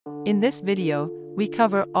In this video, we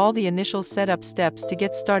cover all the initial setup steps to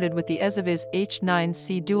get started with the EZVIZ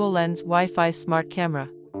H9C dual-lens Wi-Fi smart camera.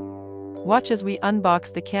 Watch as we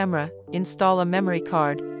unbox the camera, install a memory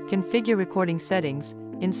card, configure recording settings,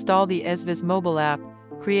 install the EZVIZ mobile app,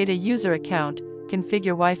 create a user account,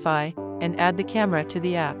 configure Wi-Fi, and add the camera to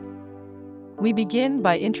the app. We begin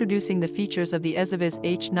by introducing the features of the EZVIZ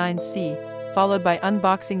H9C, followed by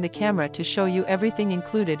unboxing the camera to show you everything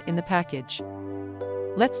included in the package.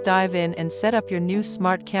 Let's dive in and set up your new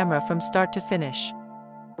smart camera from start to finish.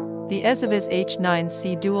 The EZVIZ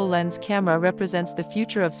H9C dual-lens camera represents the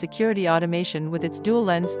future of security automation with its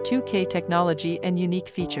dual-lens 2K technology and unique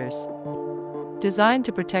features. Designed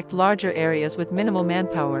to protect larger areas with minimal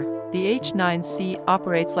manpower, the H9C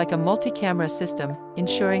operates like a multi-camera system,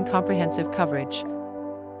 ensuring comprehensive coverage.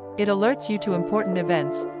 It alerts you to important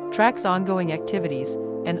events, tracks ongoing activities,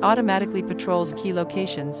 and automatically patrols key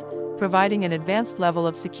locations, providing an advanced level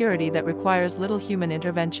of security that requires little human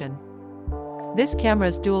intervention. This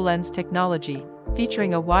camera's dual-lens technology,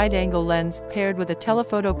 featuring a wide-angle lens paired with a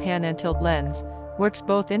telephoto pan and tilt lens, works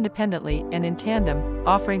both independently and in tandem,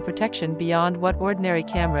 offering protection beyond what ordinary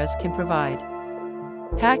cameras can provide.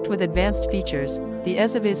 Packed with advanced features, the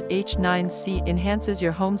EZVIZ H9C enhances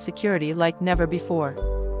your home security like never before.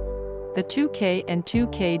 The 2K and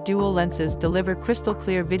 2K dual lenses deliver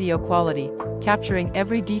crystal-clear video quality, capturing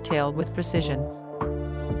every detail with precision.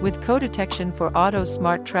 With co-detection for auto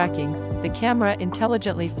smart tracking, the camera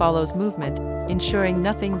intelligently follows movement, ensuring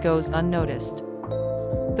nothing goes unnoticed.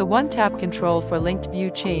 The one-tap control for linked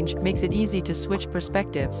view change makes it easy to switch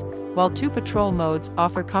perspectives, while two patrol modes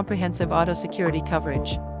offer comprehensive auto security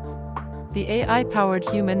coverage. The AI-powered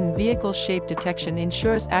human and vehicle shape detection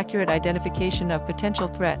ensures accurate identification of potential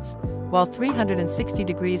threats, while 360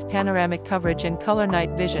 degrees panoramic coverage and color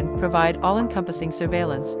night vision provide all-encompassing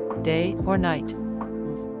surveillance, day or night.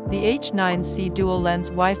 The H9C dual-lens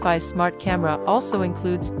Wi-Fi smart camera also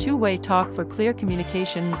includes two-way talk for clear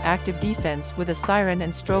communication and active defense with a siren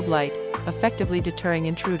and strobe light, effectively deterring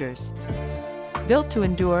intruders. Built to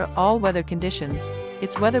endure all weather conditions,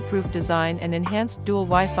 its weatherproof design and enhanced dual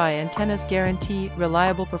Wi-Fi antennas guarantee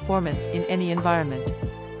reliable performance in any environment.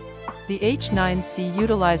 The H9C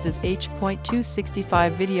utilizes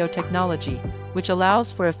H.265 video technology, which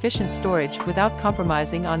allows for efficient storage without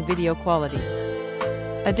compromising on video quality.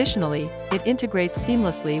 Additionally, it integrates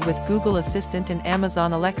seamlessly with Google Assistant and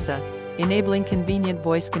Amazon Alexa, enabling convenient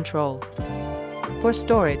voice control. For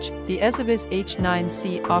storage, the EZVIZ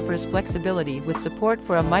H9C offers flexibility with support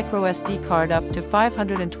for a microSD card up to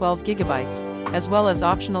 512 GB, as well as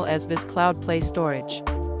optional EZVIZ Cloud Play storage.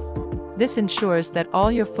 This ensures that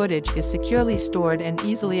all your footage is securely stored and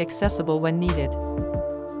easily accessible when needed.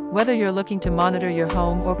 Whether you're looking to monitor your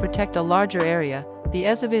home or protect a larger area, the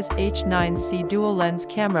EZVIZ H9C dual-lens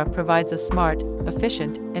camera provides a smart,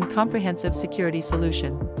 efficient, and comprehensive security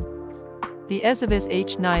solution. The EZVIZ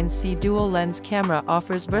H9C dual-lens camera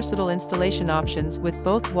offers versatile installation options with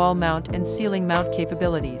both wall mount and ceiling mount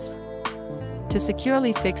capabilities. To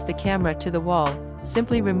securely fix the camera to the wall,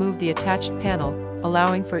 simply remove the attached panel,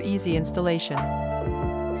 allowing for easy installation.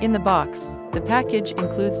 In the box, the package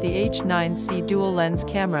includes the H9C dual-lens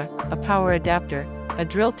camera, a power adapter, a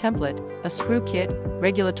drill template, a screw kit,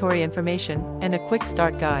 regulatory information, and a quick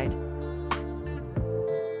start guide.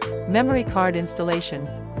 Memory card installation.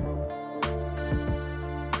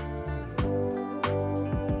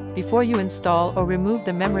 Before you install or remove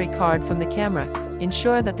the memory card from the camera,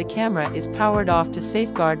 ensure that the camera is powered off to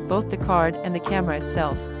safeguard both the card and the camera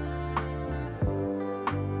itself.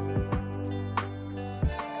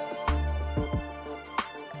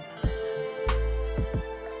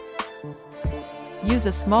 Use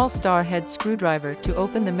a small star head screwdriver to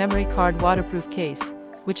open the memory card waterproof case,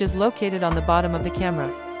 which is located on the bottom of the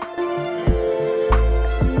camera.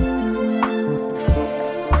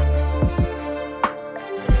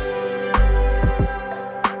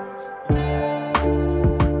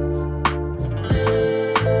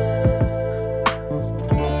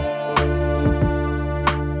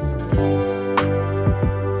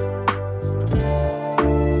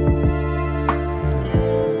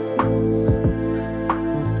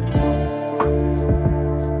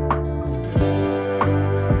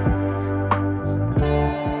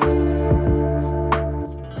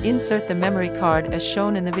 Insert the memory card as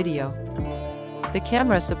shown in the video. The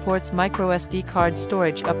camera supports microSD card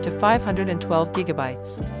storage up to 512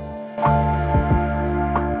 GB.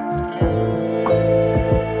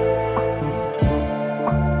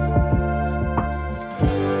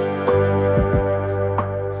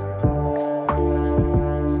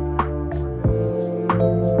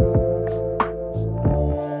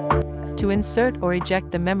 insert or eject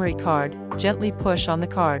the memory card, gently push on the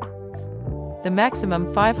card. The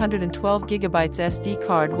maximum 512 GB SD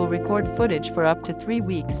card will record footage for up to 3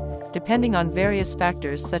 weeks, depending on various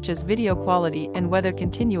factors such as video quality and whether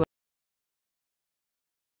continuous.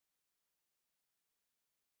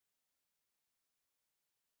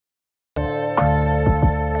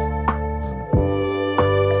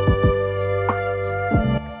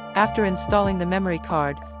 After installing the memory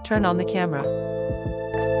card, turn on the camera.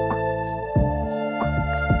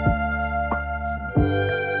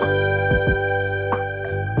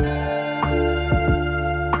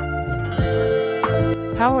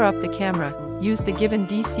 Power up the camera. Use the given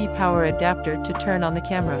DC power adapter to turn on the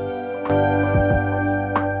camera.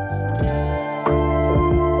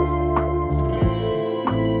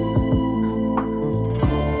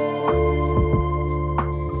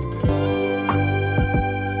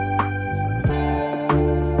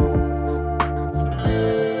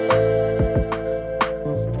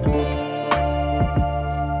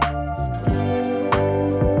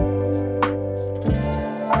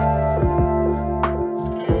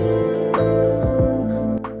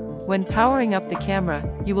 When powering up the camera,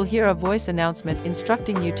 you will hear a voice announcement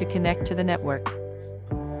instructing you to connect to the network.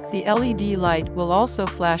 The LED light will also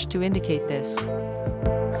flash to indicate this.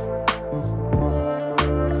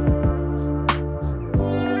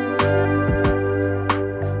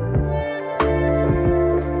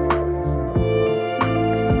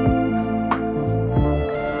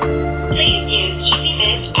 Please use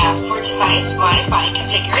EZVIZ app for device Wi-Fi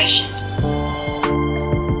configuration.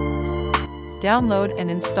 Download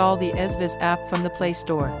and install the EZVIZ app from the Play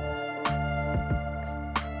Store.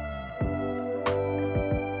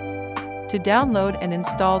 To download and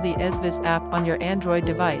install the EZVIZ app on your Android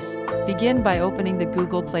device, begin by opening the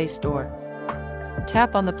Google Play Store.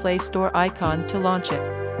 Tap on the Play Store icon to launch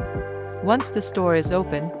it. Once the store is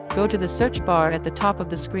open, go to the search bar at the top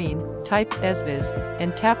of the screen, type EZVIZ,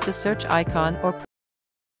 and tap the search icon or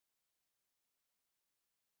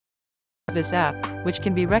EZVIZ app, which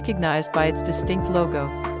can be recognized by its distinct logo.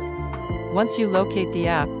 Once you locate the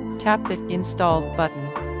app, tap the Install button.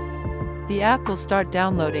 The app will start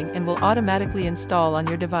downloading and will automatically install on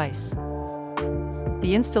your device.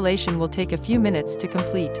 The installation will take a few minutes to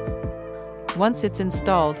complete. Once it's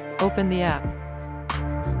installed, open the app.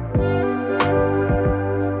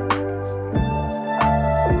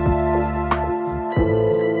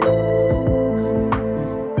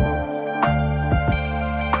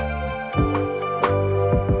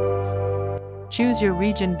 Choose your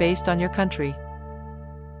region based on your country.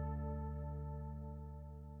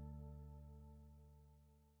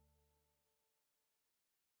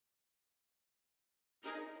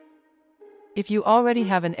 If you already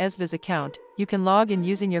have an EZVIZ account, you can log in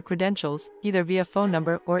using your credentials, either via phone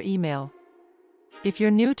number or email. If you're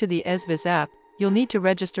new to the EZVIZ app, you'll need to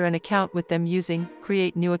register an account with them using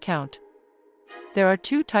Create New Account. There are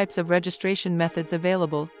 2 types of registration methods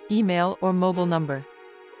available, email or mobile number.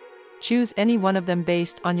 Choose any one of them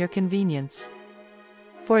based on your convenience.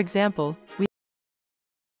 For example, we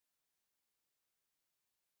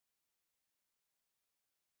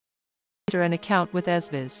register an account with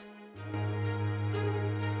EZVIZ.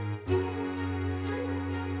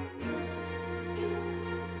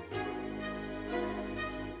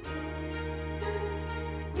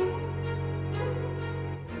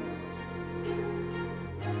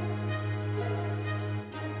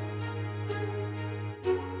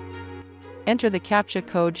 Enter the CAPTCHA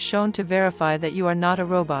code shown to verify that you are not a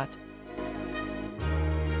robot.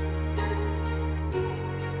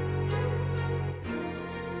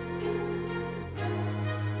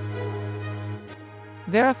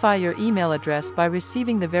 Verify your email address by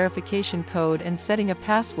receiving the verification code and setting a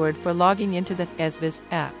password for logging into the EZVIZ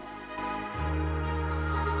app.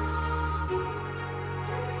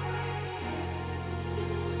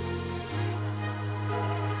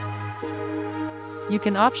 You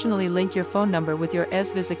can optionally link your phone number with your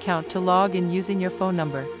EZVIZ account to log in using your phone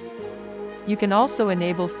number. You can also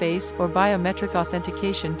enable face or biometric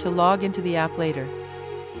authentication to log into the app later.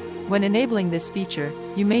 When enabling this feature,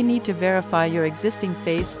 you may need to verify your existing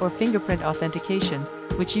face or fingerprint authentication,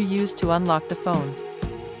 which you use to unlock the phone.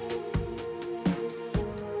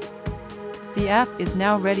 The app is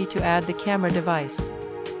now ready to add the camera device.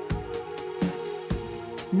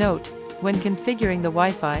 Note: when configuring the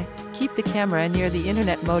Wi-Fi, keep the camera near the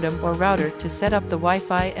internet modem or router to set up the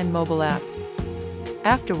Wi-Fi and mobile app.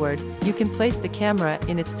 Afterward, you can place the camera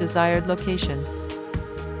in its desired location.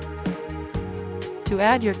 To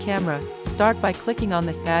add your camera, start by clicking on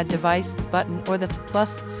the Add Device button or the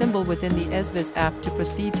plus symbol within the EZVIZ app to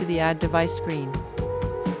proceed to the Add Device screen.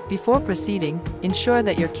 Before proceeding, ensure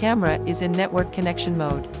that your camera is in network connection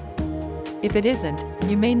mode. If it isn't,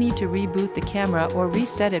 you may need to reboot the camera or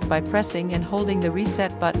reset it by pressing and holding the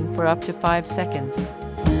reset button for up to 5 seconds.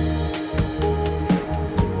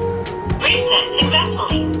 Reset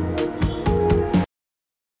successfully.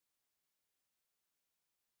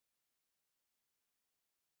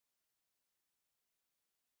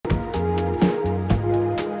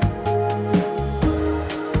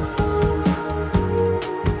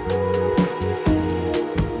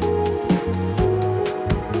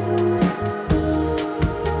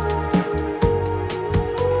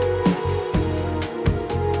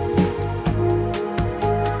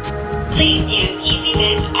 Please use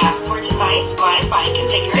EZVIZ app for device Wi-Fi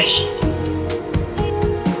configuration.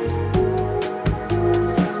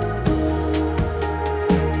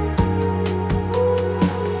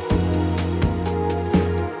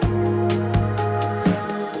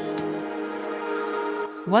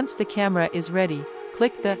 Once the camera is ready,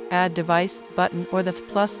 click the Add Device button or the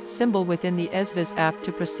plus symbol within the EZVIZ app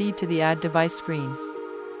to proceed to the Add Device screen.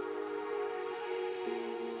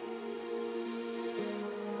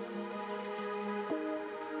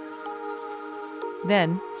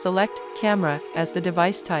 Then, select Camera as the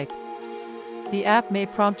device type. The app may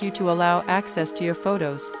prompt you to allow access to your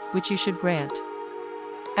photos, which you should grant.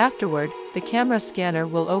 Afterward, the camera scanner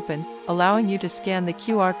will open, allowing you to scan the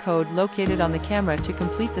QR code located on the camera to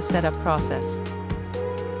complete the setup process.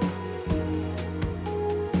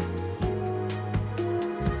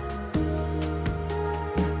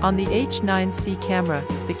 On the H9C camera,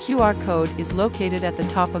 the QR code is located at the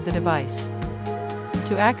top of the device.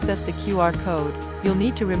 To access the QR code, you'll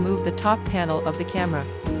need to remove the top panel of the camera.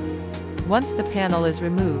 Once the panel is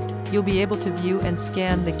removed, you'll be able to view and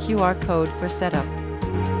scan the QR code for setup.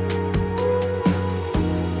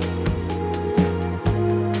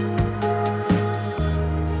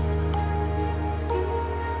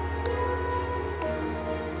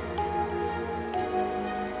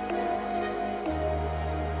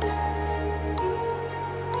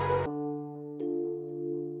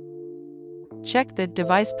 Check the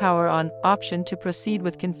Device Power On option to proceed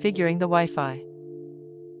with configuring the Wi-Fi.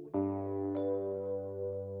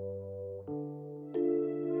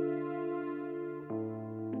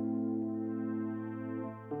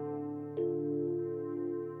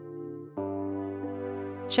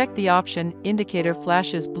 Check the option Indicator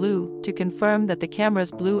Flashes Blue to confirm that the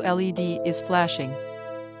camera's blue LED is flashing.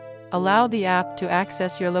 Allow the app to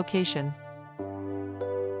access your location.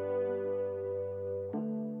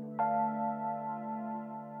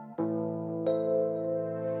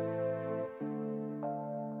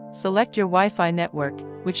 Select your Wi-Fi network,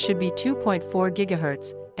 which should be 2.4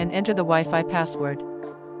 GHz, and enter the Wi-Fi password.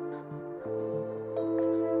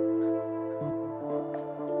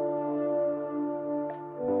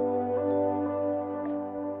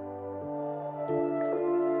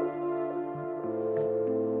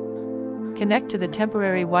 Connect to the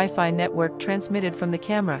temporary Wi-Fi network transmitted from the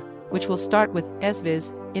camera, which will start with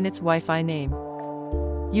EZVIZ in its Wi-Fi name.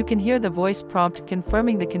 You can hear the voice prompt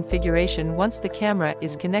confirming the configuration once the camera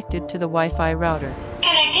is connected to the Wi-Fi router.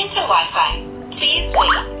 Connecting to Wi-Fi. Please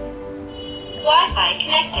wait. Wi-Fi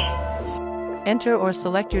connected. Enter or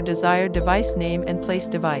select your desired device name and place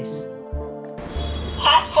device.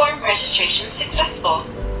 Platform registration successful.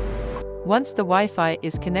 Once the Wi-Fi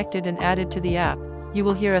is connected and added to the app, you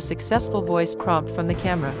will hear a successful voice prompt from the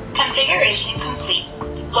camera. Configuration complete.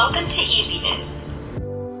 Welcome to EZVIZ.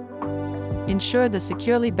 Ensure the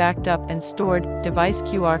securely backed up and stored device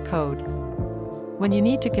QR code. When you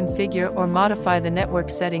need to configure or modify the network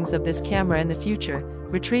settings of this camera in the future,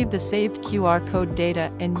 retrieve the saved QR code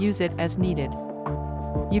data and use it as needed.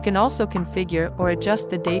 You can also configure or adjust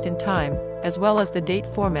the date and time, as well as the date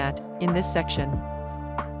format, in this section.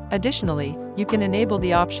 Additionally, you can enable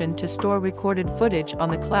the option to store recorded footage on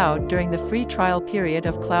the cloud during the free trial period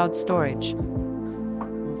of cloud storage.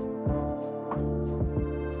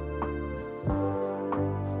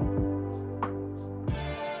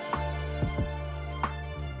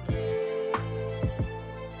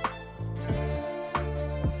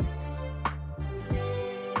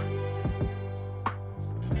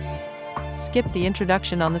 Skip the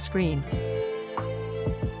introduction on the screen.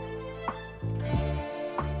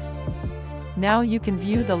 Now you can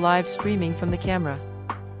view the live streaming from the camera.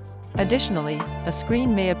 Additionally, a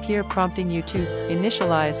screen may appear prompting you to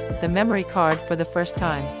initialize the memory card for the first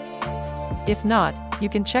time. If not, you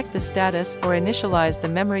can check the status or initialize the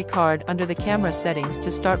memory card under the camera settings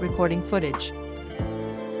to start recording footage.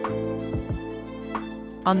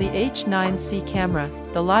 On the H9C camera,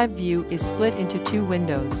 the live view is split into two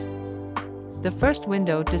windows. The first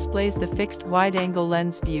window displays the fixed wide-angle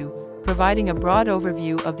lens view, providing a broad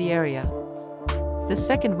overview of the area. The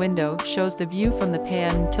second window shows the view from the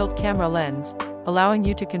pan and tilt camera lens, allowing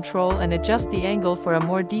you to control and adjust the angle for a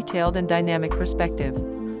more detailed and dynamic perspective.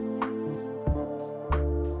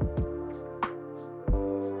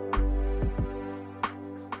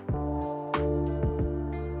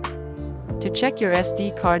 To check your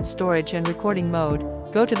SD card storage and recording mode,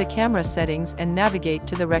 go to the camera settings and navigate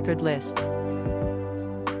to the record list.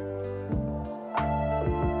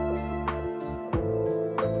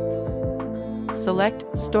 Select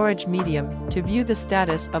Storage Medium to view the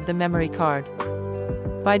status of the memory card.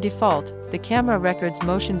 By default, the camera records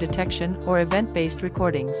motion detection or event-based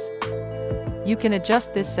recordings. You can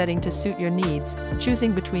adjust this setting to suit your needs,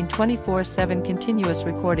 choosing between 24/7 continuous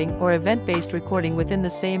recording or event-based recording within the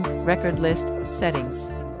same record list settings.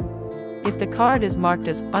 If the card is marked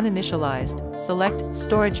as uninitialized, select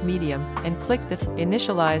Storage Medium and click the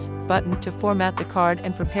Initialize button to format the card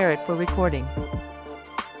and prepare it for recording.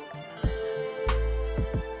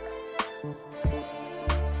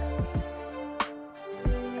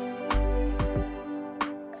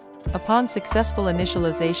 Upon successful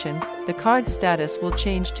initialization, the card status will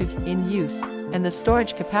change to In Use, and the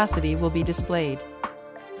storage capacity will be displayed.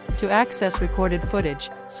 To access recorded footage,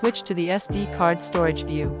 switch to the SD card storage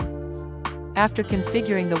view. After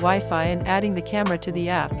configuring the Wi-Fi and adding the camera to the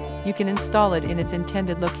app, you can install it in its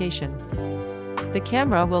intended location. The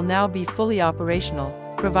camera will now be fully operational,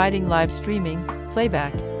 providing live streaming,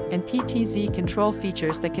 playback, and PTZ control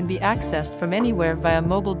features that can be accessed from anywhere via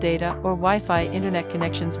mobile data or Wi-Fi internet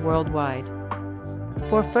connections worldwide.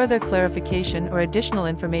 For further clarification or additional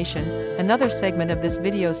information, another segment of this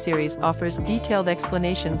video series offers detailed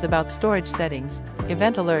explanations about storage settings,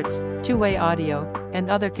 event alerts, two-way audio, and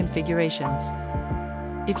other configurations.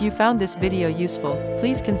 If you found this video useful,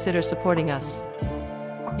 please consider supporting us.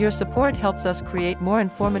 Your support helps us create more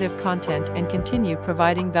informative content and continue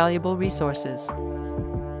providing valuable resources.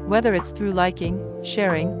 Whether it's through liking,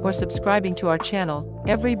 sharing, or subscribing to our channel,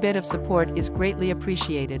 every bit of support is greatly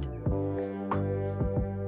appreciated.